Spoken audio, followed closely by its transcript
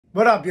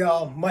What up,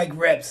 y'all? Mike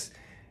Rips.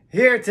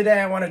 Here today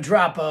I want to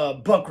drop a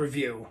book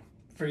review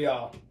for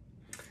y'all.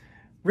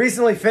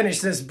 Recently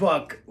finished this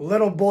book,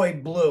 Little Boy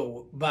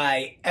Blue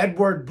by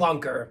Edward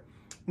Bunker.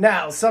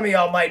 Now, some of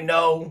y'all might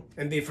know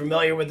and be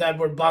familiar with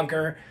Edward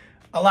Bunker.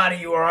 A lot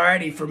of you are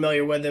already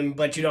familiar with him,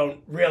 but you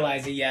don't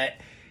realize it yet.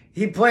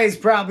 He plays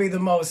probably the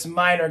most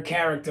minor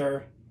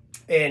character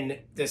in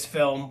this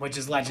film, which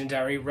is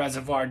legendary,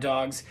 Reservoir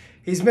Dogs.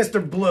 He's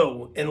Mr.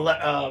 Blue in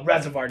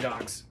Reservoir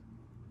Dogs.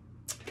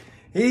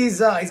 He's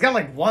got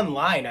like one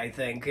line, I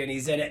think, and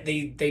he's in it.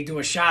 They do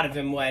a shot of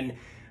him when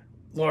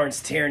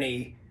Lawrence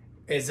Tierney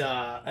is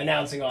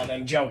announcing all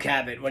them, Joe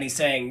Cabot, when he's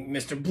saying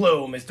Mr.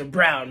 Blue, Mr.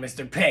 Brown,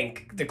 Mr.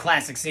 Pink, the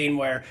classic scene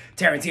where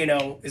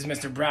Tarantino is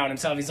Mr. Brown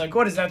himself. He's like,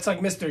 what is that? It's like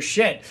Mr.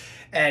 Shit.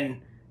 And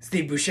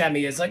Steve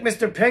Buscemi is like,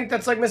 Mr. Pink,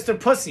 that's like Mr.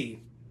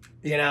 Pussy,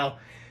 you know?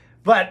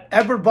 But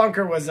Edward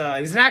Bunker was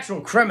he was an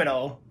actual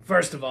criminal,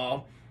 first of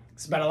all.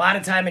 Spent a lot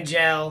of time in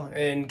jail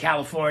in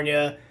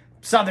California,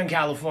 Southern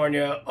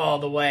California all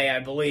the way, I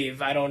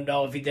believe. I don't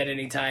know if he did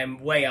any time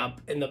way up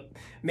in the,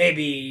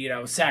 maybe, you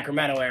know,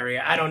 Sacramento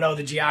area. I don't know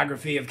the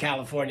geography of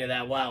California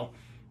that well.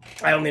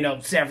 I only know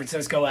San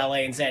Francisco, LA,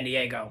 and San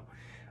Diego.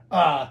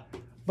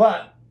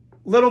 But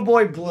Little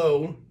Boy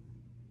Blue,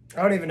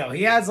 I don't even know.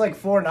 He has like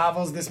 4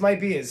 novels. This might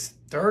be his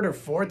 3rd or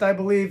 4th, I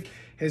believe.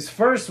 His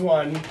first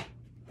one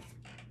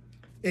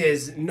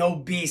is No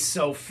Beast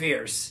So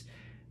Fierce.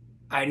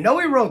 I know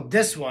he wrote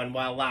this one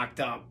while locked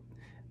up.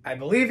 I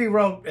believe he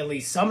wrote at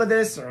least some of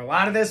this or a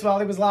lot of this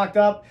while he was locked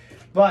up.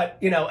 But,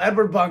 you know,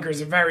 Edward Bunker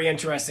is a very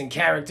interesting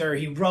character.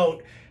 He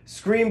wrote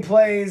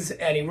screenplays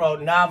and he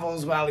wrote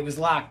novels while he was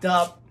locked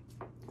up.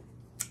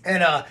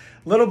 And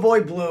Little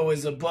Boy Blue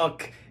is a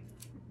book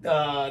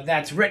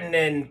that's written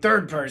in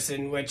 3rd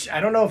person, which I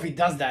don't know if he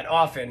does that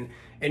often.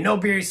 In No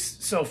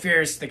Beast So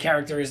Fierce, the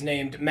character is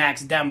named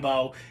Max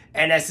Dembo,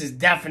 and this is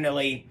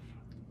definitely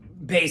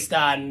based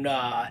on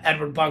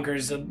Edward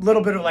Bunker's, a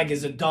little bit of like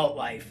his adult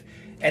life.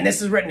 And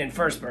this is written in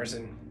 1st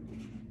person.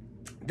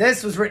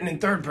 This was written in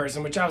 3rd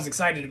person, which I was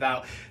excited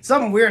about.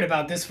 Something weird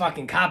about this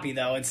fucking copy,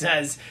 though. It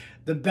says,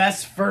 the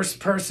best 1st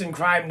person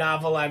crime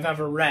novel I've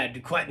ever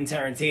read, Quentin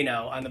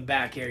Tarantino. On the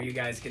back here, you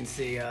guys can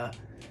see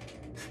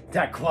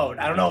that quote.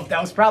 I don't know if that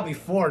was probably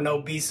for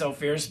No Beast So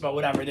Fierce, but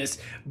whatever. This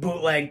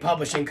bootleg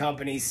publishing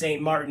company,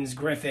 St. Martin's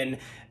Griffin,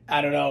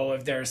 I don't know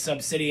if they're a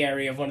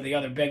subsidiary of one of the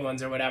other big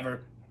ones or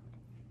whatever.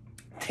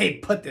 They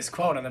put this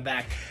quote on the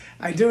back.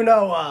 I do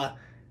know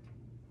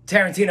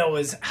Tarantino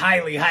was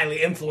highly,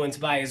 highly influenced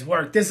by his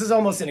work. This is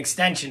almost an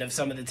extension of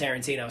some of the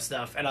Tarantino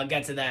stuff, and I'll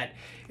get to that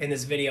in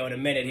this video in a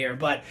minute here.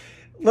 But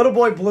Little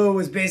Boy Blue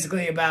was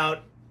basically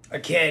about a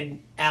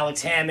kid,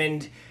 Alex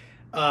Hammond.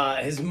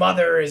 His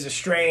mother is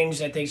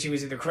estranged. I think she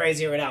was either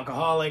crazy or an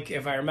alcoholic,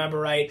 if I remember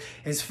right.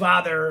 His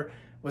father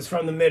was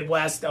from the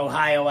Midwest,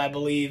 Ohio, I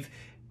believe,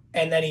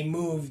 and then he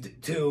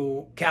moved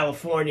to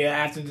California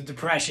after the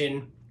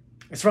Depression.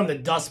 It's from the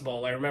Dust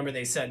Bowl. I remember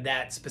they said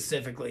that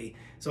specifically.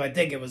 So I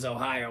think it was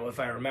Ohio, if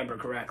I remember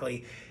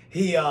correctly.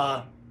 He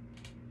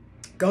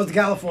goes to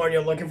California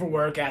looking for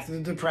work after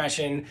the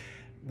Depression.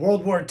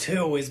 World War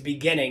II is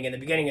beginning in the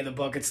beginning of the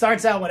book. It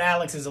starts out when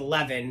Alex is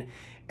 11,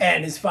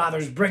 and his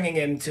father's bringing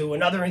him to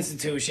another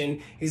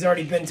institution. He's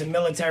already been to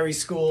military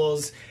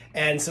schools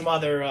and some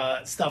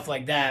other stuff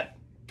like that.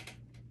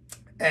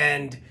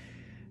 And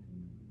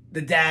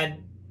the dad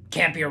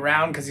can't be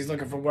around because he's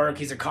looking for work.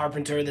 He's a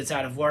carpenter that's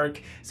out of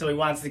work, so he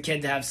wants the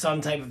kid to have some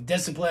type of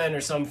discipline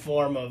or some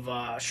form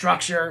of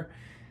structure,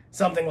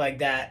 something like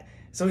that.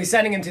 So he's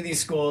sending him to these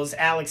schools.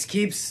 Alex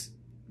keeps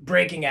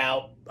breaking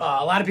out.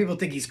 A lot of people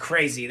think he's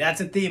crazy. That's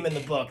a theme in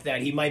the book,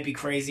 that he might be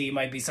crazy, he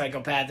might be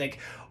psychopathic.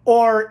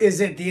 Or is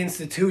it the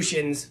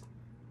institutions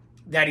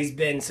that he's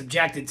been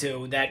subjected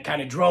to that kind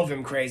of drove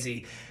him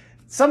crazy?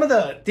 Some of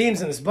the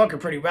themes in this book are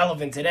pretty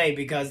relevant today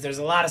because there's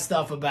a lot of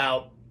stuff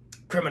about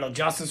criminal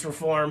justice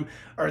reform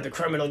or the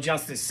criminal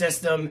justice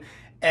system,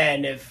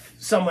 and if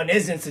someone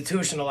is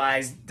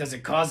institutionalized, does it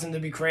cause them to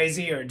be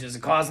crazy, or does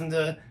it cause them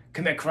to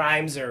commit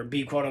crimes or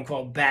be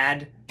quote-unquote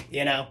bad,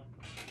 you know?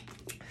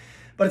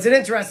 But it's an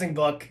interesting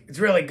book. It's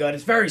really good.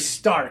 It's very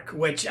stark,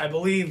 which I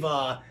believe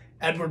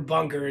Edward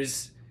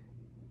Bunker's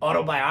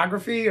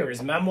autobiography or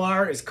his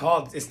memoir is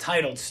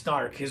titled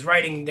Stark. His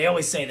writing, they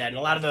always say that. In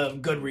a lot of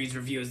the Goodreads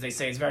reviews, they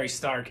say it's very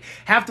stark.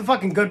 Half the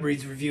fucking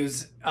Goodreads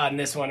reviews on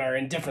this one are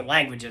in different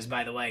languages,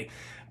 by the way.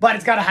 But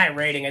it's got a high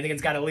rating. I think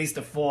it's got at least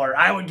a 4.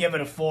 I would give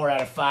it a 4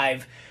 out of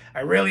 5. I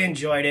really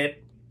enjoyed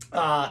it.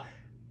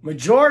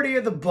 Majority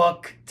of the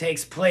book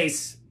takes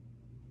place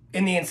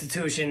in the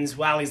institutions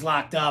while he's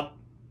locked up,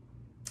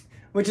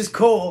 which is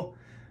cool.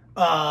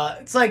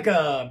 It's like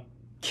a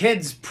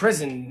kids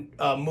prison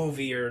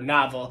movie or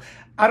novel.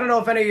 I don't know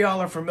if any of y'all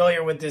are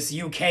familiar with this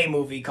UK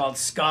movie called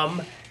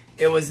Scum.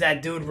 It was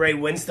that dude Ray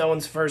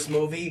Winstone's first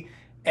movie,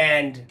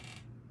 and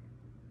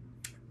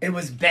it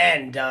was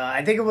banned.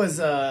 I think it was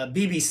a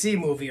BBC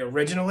movie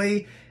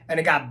originally, and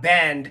it got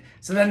banned.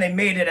 So then they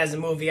made it as a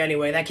movie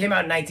anyway. That came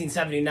out in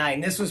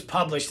 1979. This was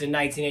published in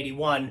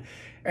 1981,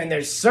 and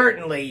there's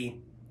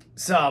certainly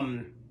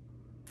some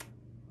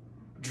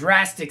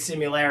drastic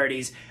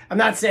similarities. I'm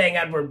not saying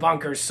Edward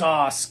Bunker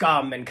saw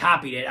Scum and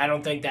copied it. I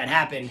don't think that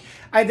happened.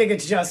 I think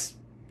it's just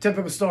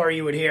typical story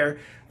you would hear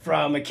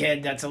from a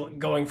kid that's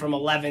going from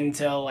 11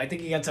 till, I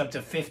think he gets up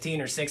to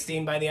 15 or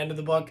 16 by the end of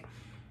the book,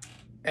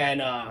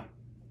 and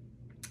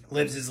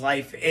lives his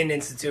life in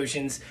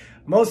institutions.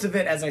 Most of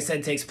it, as I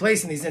said, takes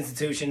place in these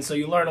institutions, so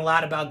you learn a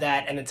lot about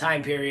that and the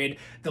time period,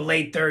 the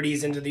late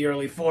 30s into the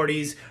early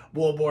 40s,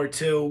 World War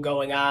II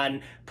going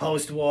on,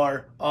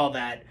 post-war, all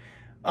that.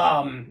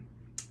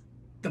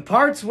 The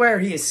parts where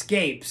he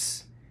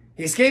escapes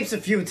a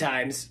few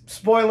times.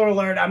 Spoiler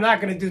alert, I'm not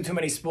going to do too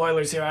many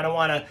spoilers here. I don't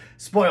want to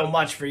spoil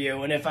much for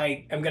you, and if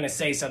I am going to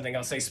say something,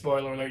 I'll say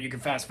spoiler alert. You can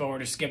fast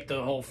forward or skip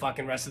the whole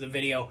fucking rest of the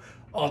video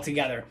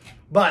altogether.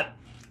 But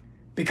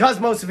because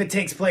most of it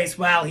takes place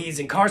while he's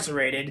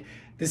incarcerated,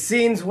 the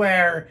scenes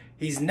where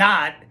he's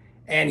not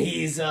and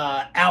he's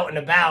out and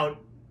about,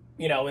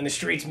 you know, in the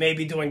streets,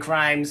 maybe doing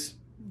crimes,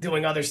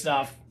 doing other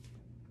stuff,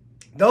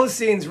 those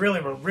scenes really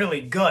were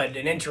really good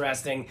and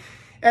interesting.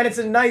 And it's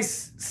a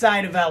nice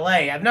side of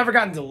LA. I've never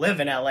gotten to live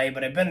in LA,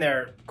 but I've been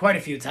there quite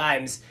a few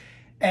times.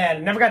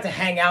 And never got to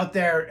hang out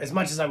there as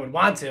much as I would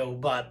want to,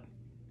 but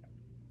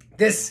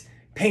this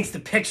paints the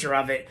picture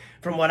of it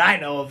from what I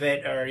know of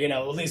it, or, you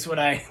know, at least what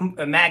I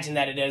imagine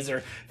that it is,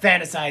 or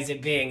fantasize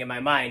it being in my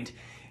mind.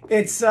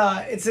 It's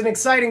an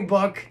exciting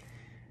book.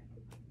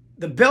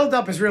 The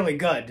build-up is really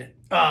good.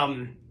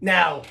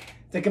 Now,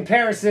 the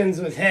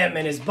comparisons with him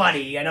and his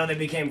buddy, I know they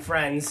became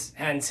friends,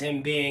 hence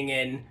him being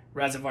in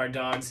Reservoir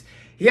Dogs.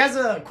 He has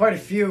quite a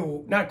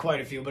few, not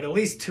quite a few, but at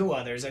least 2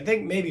 others, I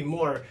think maybe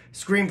more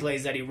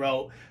screenplays that he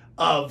wrote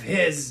of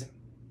his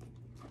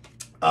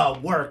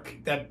work,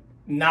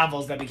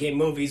 novels that became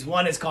movies.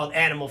 One is called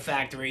Animal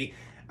Factory.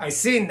 I've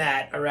seen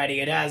that already.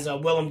 It has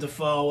Willem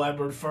Dafoe,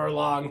 Edward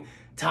Furlong,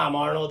 Tom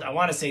Arnold. I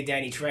want to say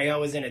Danny Trejo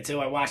was in it too.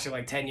 I watched it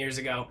like 10 years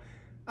ago.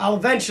 I'll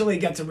eventually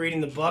get to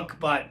reading the book,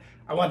 but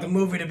I want the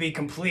movie to be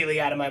completely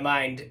out of my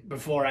mind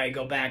before I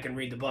go back and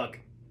read the book.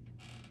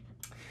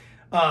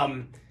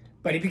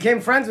 But he became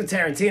friends with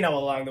Tarantino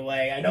along the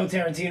way. I know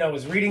Tarantino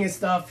was reading his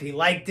stuff. He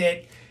liked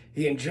it.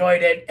 He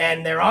enjoyed it.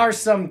 And there are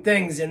some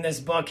things in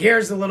this book.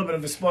 Here's a little bit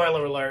of a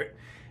spoiler alert,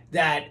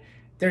 that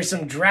there's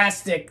some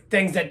drastic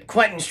things that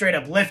Quentin straight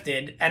up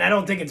lifted. And I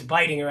don't think it's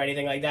biting or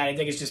anything like that. I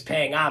think it's just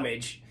paying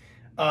homage.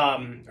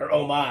 Or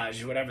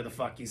homage, whatever the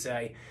fuck you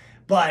say.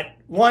 But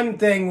one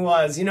thing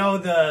was, you know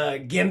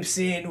the GIMP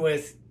scene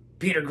with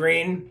Peter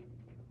Green?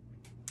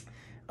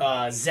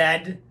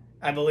 Zed,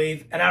 I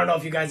believe. And I don't know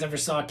if you guys ever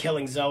saw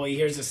Killing Zoe.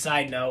 Here's a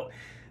side note.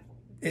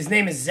 His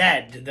name is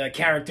Zed, the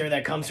character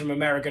that comes from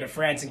America to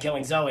France in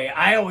Killing Zoe.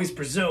 I always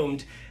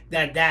presumed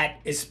that that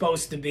is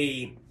supposed to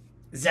be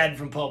Zed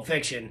from Pulp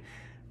Fiction.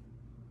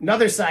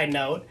 Another side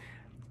note,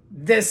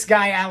 this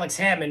guy Alex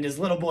Hammond is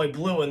Little Boy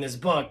Blue in this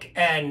book,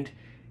 and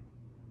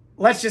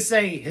let's just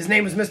say his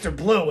name was Mr.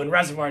 Blue in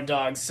Reservoir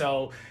Dogs,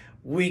 so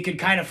we could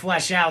kind of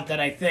flesh out that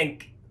I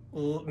think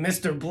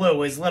Mr.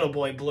 Blue is Little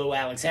Boy Blue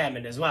Alex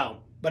Hammond as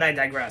well. But I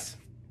digress.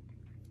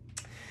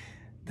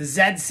 The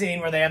Zed scene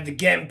where they have the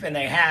GIMP and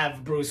they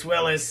have Bruce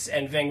Willis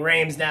and Ving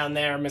Rhames down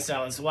there,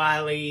 Marcellus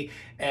Wiley,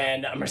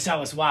 and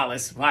Marcellus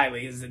Wallace.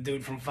 Wiley is the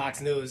dude from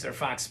Fox News or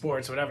Fox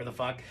Sports, whatever the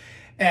fuck.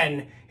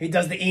 And he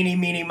does the eeny,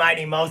 meeny,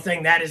 miny, mo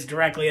thing. That is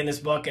directly in this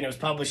book, and it was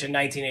published in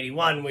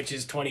 1981, which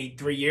is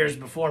 23 years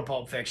before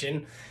Pulp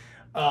Fiction.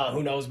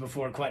 Who knows,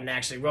 before Quentin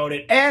actually wrote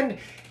it. And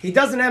he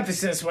does an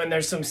emphasis when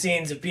there's some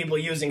scenes of people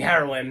using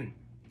heroin,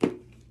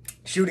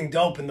 shooting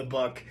dope in the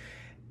book,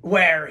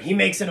 where he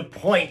makes it a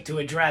point to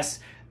address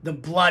the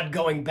blood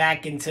going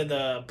back into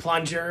the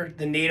plunger,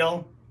 the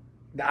needle,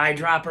 the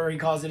eyedropper, he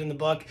calls it in the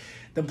book,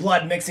 the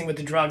blood mixing with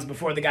the drugs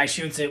before the guy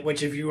shoots it,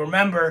 which if you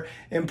remember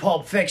in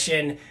Pulp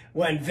Fiction,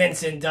 when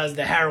Vincent does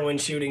the heroin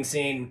shooting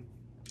scene,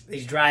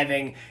 he's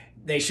driving,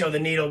 they show the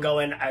needle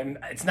going,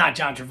 it's not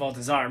John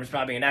Travolta's arm, it's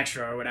probably an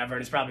extra or whatever,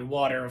 and it's probably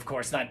water, of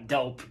course, not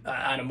dope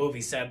on a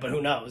movie set, but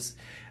who knows.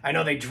 I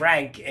know they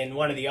drank in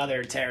one of the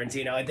other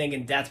Tarantino, I think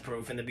in Death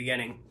Proof in the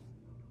beginning.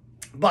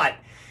 But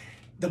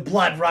the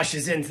blood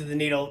rushes into the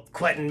needle.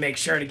 Quentin makes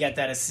sure to get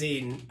that a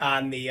scene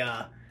on the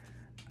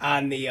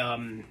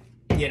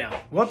you know,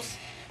 whoops,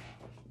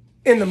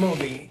 in the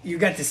movie. You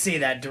get to see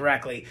that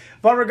directly.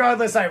 But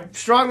regardless, I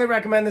strongly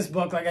recommend this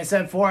book. Like I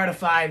said, 4 out of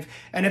 5.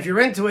 And if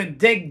you're into it,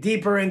 dig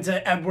deeper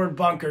into Edward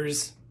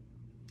Bunker's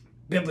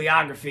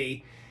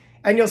bibliography,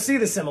 and you'll see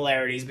the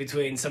similarities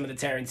between some of the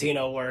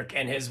Tarantino work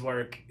and his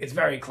work. It's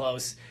very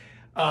close.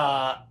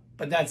 But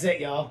that's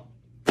it, y'all.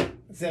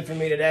 That's it for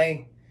me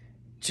today.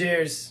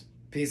 Cheers.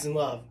 Peace and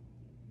love.